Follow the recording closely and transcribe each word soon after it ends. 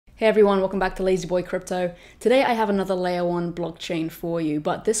Hey everyone, welcome back to Lazy Boy Crypto. Today I have another Layer-1 blockchain for you,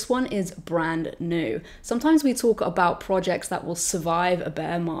 but this one is brand new. Sometimes we talk about projects that will survive a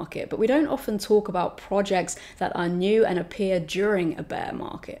bear market, but we don't often talk about projects that are new and appear during a bear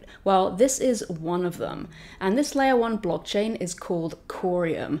market. Well, this is one of them. And this Layer-1 blockchain is called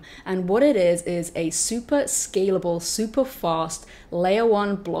Coreum. And what it is a super scalable, super fast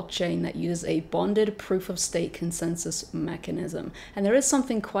Layer-1 blockchain that uses a bonded proof-of-stake consensus mechanism. And there is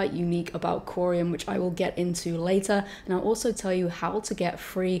something quite unique about Coreum, which I will get into later, and I'll also tell you how to get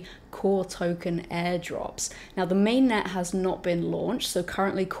free core token airdrops. Now, the mainnet has not been launched, so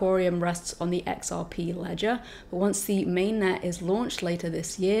currently Coreum rests on the XRP ledger, but once the mainnet is launched later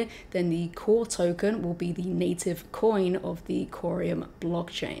this year, then the core token will be the native coin of the Coreum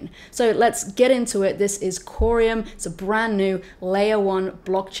blockchain. So let's get into it. This is Coreum. It's a brand new Layer-1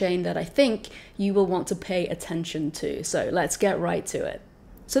 blockchain that I think you will want to pay attention to. So let's get right to it.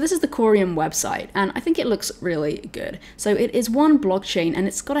 So this is the Coreum website, and I think it looks really good. So it is one blockchain, and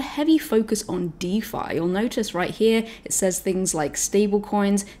it's got a heavy focus on DeFi. You'll notice right here, it says things like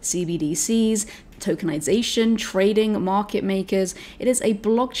stablecoins, CBDCs, tokenization, trading, market makers. It is a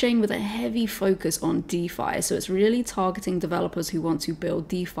blockchain with a heavy focus on DeFi. So it's really targeting developers who want to build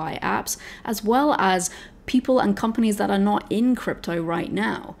DeFi apps, as well as people and companies that are not in crypto right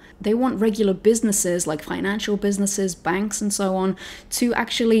now. They want regular businesses like financial businesses, banks, and so on to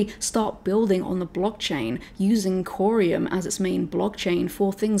actually start building on the blockchain using Coreum as its main blockchain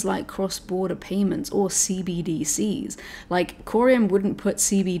for things like cross-border payments or CBDCs. Like, Coreum wouldn't put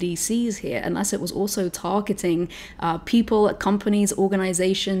CBDCs here unless it was also targeting people, companies,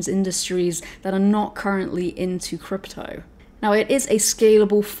 organizations, industries that are not currently into crypto. Now, it is a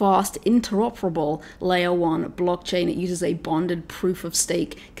scalable, fast, interoperable Layer-1 blockchain. It uses a bonded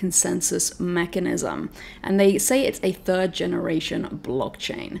proof-of-stake consensus mechanism. And they say it's a third-generation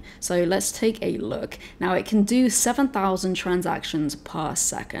blockchain. So let's take a look. Now, it can do 7,000 transactions per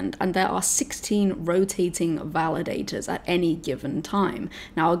second, and there are 16 rotating validators at any given time.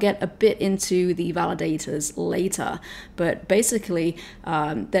 Now, I'll get a bit into the validators later, but basically,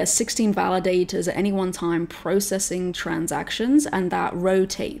 there's 16 validators at any one time processing transactions, and that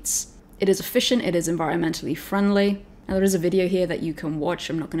rotates. It is efficient, it is environmentally friendly. Now, there is a video here that you can watch.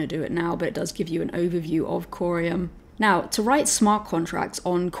 I'm not going to do it now, but it does give you an overview of Coreum. Now, to write smart contracts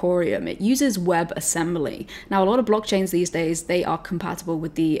on Coreum, it uses WebAssembly. Now, a lot of blockchains these days, they are compatible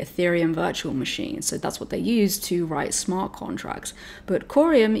with the Ethereum virtual machine, so that's what they use to write smart contracts. But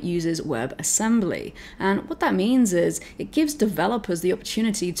Coreum uses WebAssembly, and what that means is it gives developers the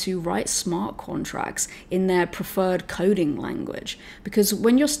opportunity to write smart contracts in their preferred coding language. Because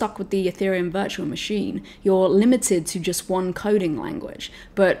when you're stuck with the Ethereum virtual machine, you're limited to just one coding language.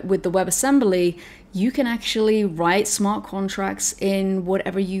 But with the WebAssembly, you can actually write smart contracts in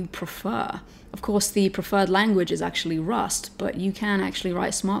whatever you prefer. Of course, the preferred language is actually Rust, but you can actually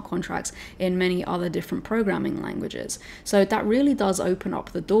write smart contracts in many other different programming languages. So that really does open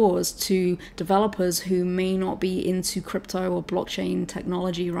up the doors to developers who may not be into crypto or blockchain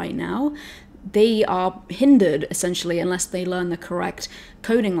technology right now. They are hindered, essentially, unless they learn the correct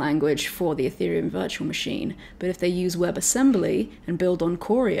coding language for the Ethereum virtual machine. But if they use WebAssembly and build on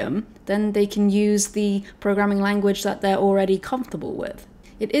Coreum, then they can use the programming language that they're already comfortable with.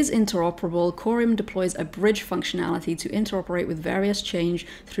 It is interoperable. Coreum deploys a bridge functionality to interoperate with various chains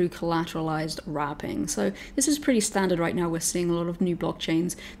through collateralized wrapping. So this is pretty standard right now. We're seeing a lot of new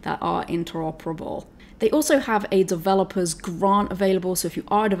blockchains that are interoperable. They also have a developer's grant available, so if you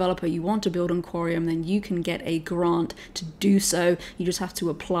are a developer, you want to build on Coreum, then you can get a grant to do so. You just have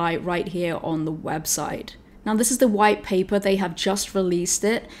to apply right here on the website. Now, this is the white paper. They have just released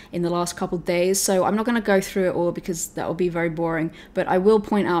it in the last couple of days, so I'm not going to go through it all because that will be very boring, but I will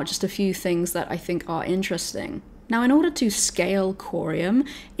point out just a few things that I think are interesting. Now, in order to scale Coreum,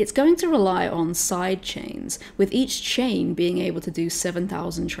 it's going to rely on side chains, with each chain being able to do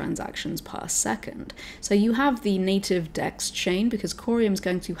 7,000 transactions per second. So you have the native DEX chain, because Coreum is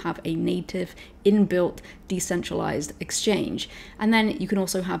going to have a native inbuilt decentralized exchange. And then you can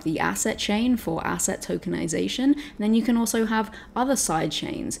also have the asset chain for asset tokenization. And then you can also have other side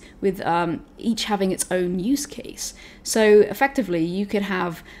chains with each having its own use case. So effectively, you could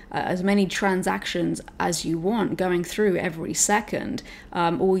have as many transactions as you want going through every second.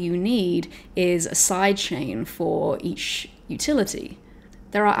 All you need is a side chain for each utility.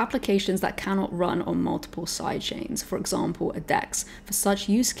 There are applications that cannot run on multiple sidechains, for example, a DEX. For such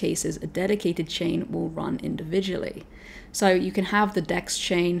use cases, a dedicated chain will run individually. So you can have the DEX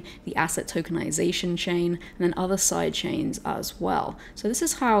chain, the asset tokenization chain, and then other side chains as well. So this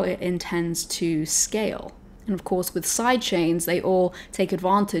is how it intends to scale. And of course, with sidechains, they all take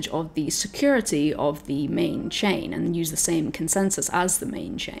advantage of the security of the main chain and use the same consensus as the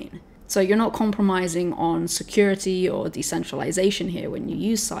main chain. So you're not compromising on security or decentralization here when you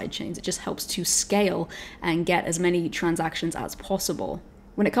use sidechains. It just helps to scale and get as many transactions as possible.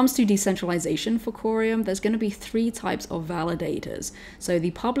 When it comes to decentralization for Coreum, there's going to be 3 types of validators. So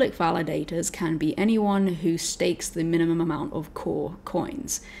the public validators can be anyone who stakes the minimum amount of core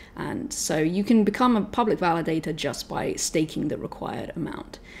coins. And so you can become a public validator just by staking the required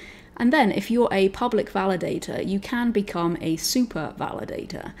amount. And then if you're a public validator, you can become a super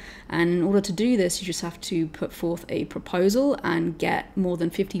validator. And in order to do this, you just have to put forth a proposal and get more than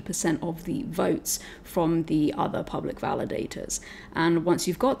 50% of the votes from the other public validators. And once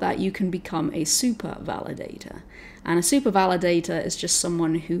you've got that, you can become a super validator. And a super validator is just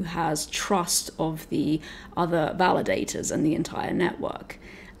someone who has trust of the other validators and the entire network.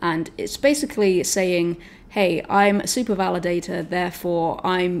 And it's basically saying, hey, I'm a super validator, therefore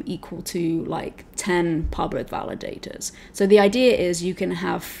I'm equal to like 10 public validators. So the idea is you can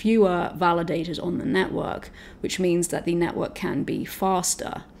have fewer validators on the network, which means that the network can be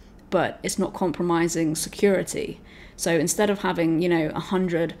faster, but it's not compromising security. So instead of having,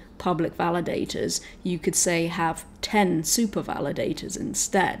 100 public validators, you could say have 10 super validators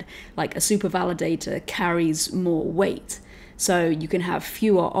instead. Like a super validator carries more weight. So you can have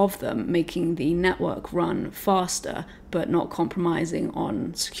fewer of them, making the network run faster, but not compromising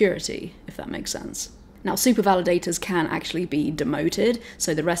on security, if that makes sense. Now, super validators can actually be demoted.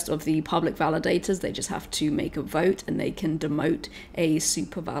 So the rest of the public validators, they just have to make a vote and they can demote a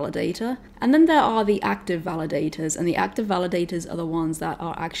super validator. And then there are the active validators, and the active validators are the ones that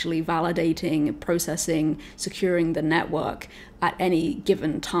are actually validating, processing, securing the network at any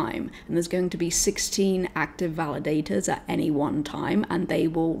given time. And there's going to be 16 active validators at any one time, and they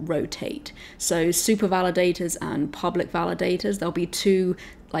will rotate. So super validators and public validators, there'll be 2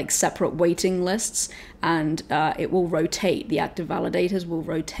 separate waiting lists, and it will rotate. The active validators will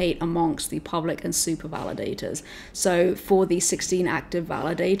rotate amongst the public and super validators. So for the 16 active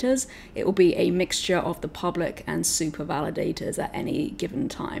validators, it will be a mixture of the public and super validators at any given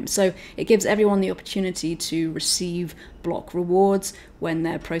time. So it gives everyone the opportunity to receive block rewards when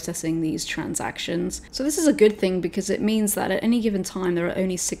they're processing these transactions. So this is a good thing because it means that at any given time there are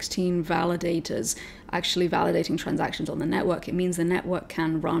only 16 validators actually validating transactions on the network. It means the network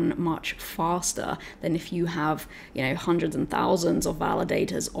can run much faster than if you have, hundreds and thousands of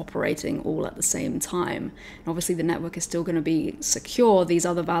validators operating all at the same time. And obviously the network is still going to be secure. These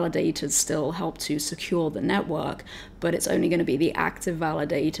other validators still help to secure the network, but it's only going to be the active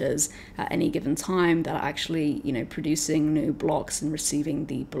validators at any given time that are actually, producing new blocks and receiving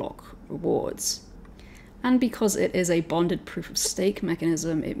the block rewards. And because it is a bonded proof of stake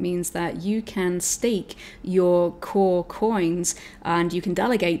mechanism, it means that you can stake your core coins and you can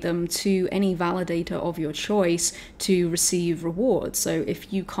delegate them to any validator of your choice to receive rewards. So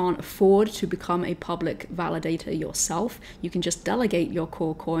if you can't afford to become a public validator yourself, you can just delegate your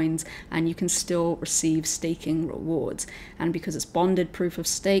core coins and you can still receive staking rewards. And because it's bonded proof of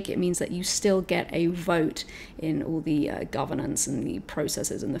stake, it means that you still get a vote in all the governance and the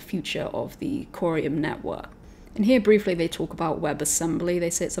processes and the future of the Coreum network. And here briefly they talk about WebAssembly. They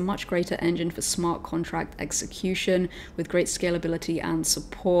say it's a much greater engine for smart contract execution with great scalability and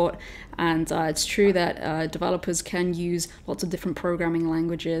support. And it's true that developers can use lots of different programming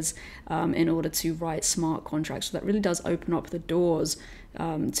languages in order to write smart contracts. So that really does open up the doors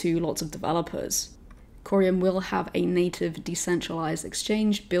to lots of developers. Coreum will have a native decentralized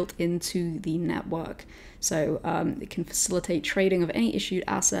exchange built into the network. So it can facilitate trading of any issued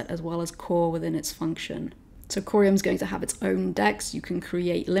asset as well as core within its function. So Coreum is going to have its own DEX. You can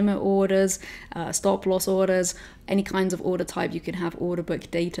create limit orders, stop loss orders, any kinds of order type. You can have order book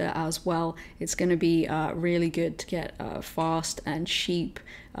data as well. It's going to be really good to get fast and cheap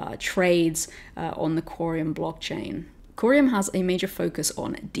trades on the Coreum blockchain. Coreum has a major focus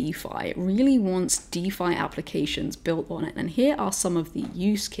on DeFi. It really wants DeFi applications built on it. And here are some of the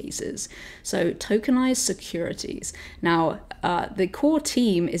use cases. So tokenized securities. Now, the core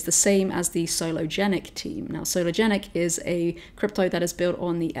team is the same as the Sologenic team. Now, Sologenic is a crypto that is built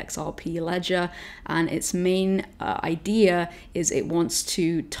on the XRP ledger, and its main idea is it wants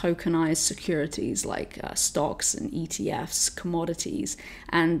to tokenize securities like stocks and ETFs, commodities,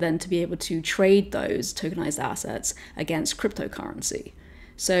 and then to be able to trade those tokenized assets against cryptocurrency.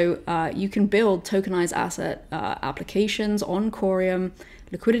 So you can build tokenized asset applications on Coreum,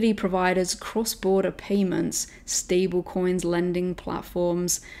 liquidity providers, cross-border payments, stable coins, lending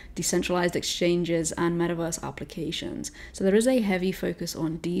platforms, decentralized exchanges, and metaverse applications. So there is a heavy focus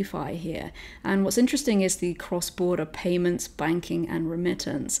on DeFi here. And what's interesting is the cross-border payments, banking, and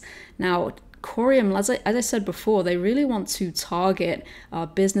remittance. Now, Coreum, as I said before, they really want to target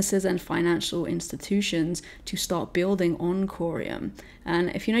businesses and financial institutions to start building on Coreum.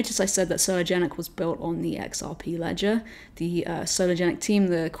 And if you notice, I said that Solargenic was built on the XRP ledger. The Solargenic team,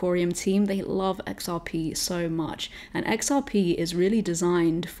 the Coreum team, they love XRP so much. And XRP is really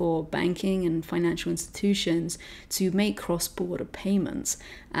designed for banking and financial institutions to make cross-border payments.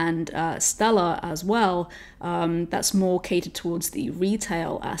 And Stellar as well, that's more catered towards the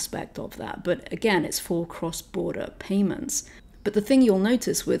retail aspect of that. But again, it's for cross-border payments. But the thing you'll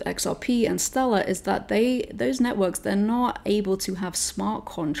notice with XRP and Stellar is that those networks, they're not able to have smart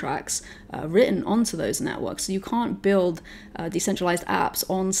contracts written onto those networks. So you can't build decentralized apps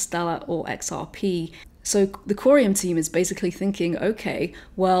on Stellar or XRP. So the Coreum team is basically thinking, okay,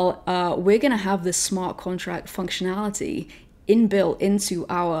 well, we're going to have this smart contract functionality inbuilt into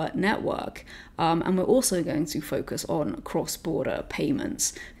our network, and we're also going to focus on cross-border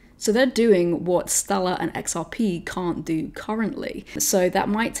payments. So they're doing what Stellar and XRP can't do currently. So that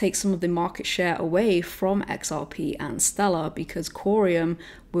might take some of the market share away from XRP and Stellar, because Coreum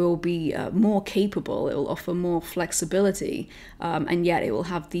will be more capable, it will offer more flexibility, and yet it will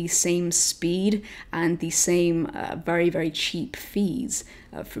have the same speed and the same very, very cheap fees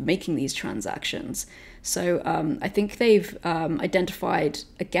for making these transactions. So I think they've identified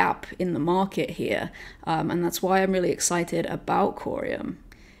a gap in the market here, and that's why I'm really excited about Coreum.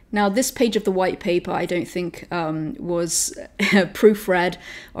 Now, this page of the white paper, I don't think was proofread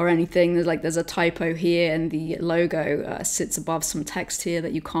or anything. There's a typo here, and the logo sits above some text here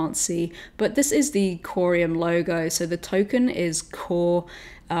that you can't see. But this is the Coreum logo. So the token is Core.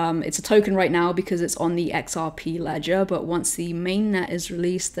 It's a token right now because it's on the XRP ledger, but once the mainnet is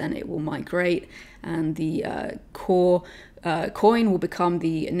released, then it will migrate, and the Core coin will become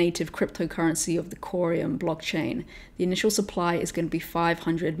the native cryptocurrency of the Coreum blockchain. The initial supply is going to be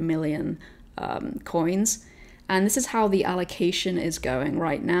 500 million coins. And this is how the allocation is going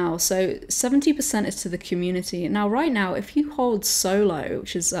right now. So 70% is to the community. Now, right now, if you hold Solo,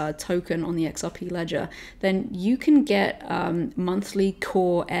 which is a token on the XRP ledger, then you can get monthly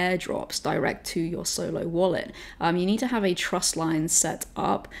core airdrops direct to your Solo wallet. You need to have a trust line set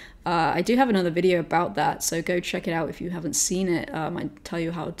up. I do have another video about that, so go check it out if you haven't seen it. I tell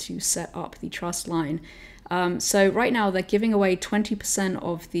you how to set up the trust line. So right now they're giving away 20%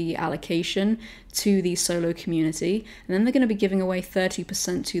 of the allocation to the Solo community, and then they're going to be giving away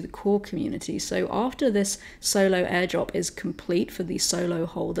 30% to the core community. So after this Solo airdrop is complete for the Solo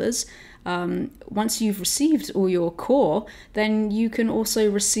holders, once you've received all your core, then you can also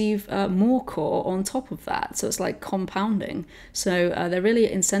receive more core on top of that. So it's like compounding. So they're really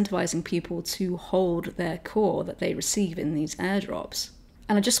incentivizing people to hold their core that they receive in these airdrops.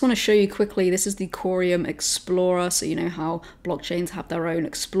 And I just want to show you quickly, this is the Coreum Explorer. So you know how blockchains have their own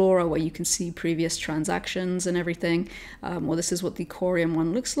Explorer where you can see previous transactions and everything. Well, this is what the Coreum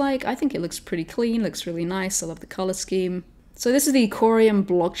one looks like. I think it looks pretty clean, looks really nice. I love the color scheme. So this is the Coreum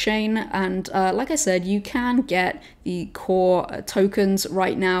blockchain, and like I said, you can get the core tokens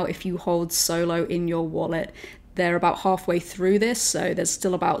right now if you hold Solo in your wallet. They're about halfway through this, so there's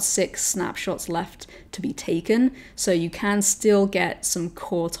still about 6 snapshots left to be taken. So you can still get some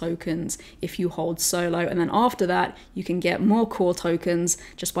core tokens if you hold Solo, and then after that, you can get more core tokens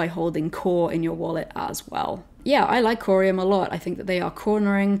just by holding core in your wallet as well. Yeah, I like Coreum a lot. I think that they are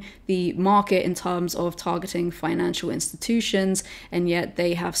cornering the market in terms of targeting financial institutions, and yet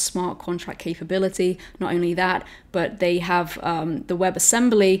they have smart contract capability. Not only that, but they have the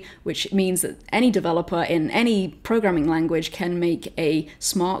WebAssembly, which means that any developer in any programming language can make a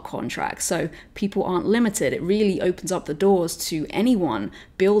smart contract. So people aren't limited. It really opens up the doors to anyone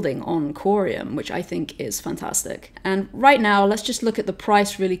building on Coreum, which I think is fantastic. And right now, let's just look at the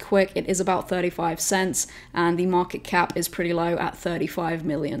price really quick. It is about 35 cents, and the market cap is pretty low at $35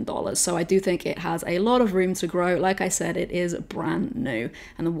 million. So I do think it has a lot of room to grow. Like I said, it is brand new,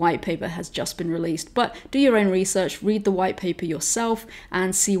 and the white paper has just been released. But do your own research, read the white paper yourself,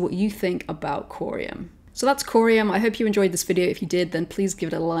 and see what you think about Coreum. So that's Coreum. I hope you enjoyed this video. If you did, then please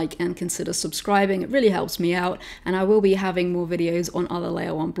give it a like and consider subscribing. It really helps me out, and I will be having more videos on other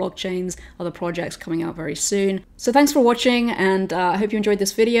Layer 1 blockchains, other projects coming out very soon. So thanks for watching, and I hope you enjoyed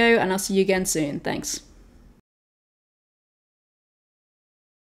this video, and I'll see you again soon. Thanks.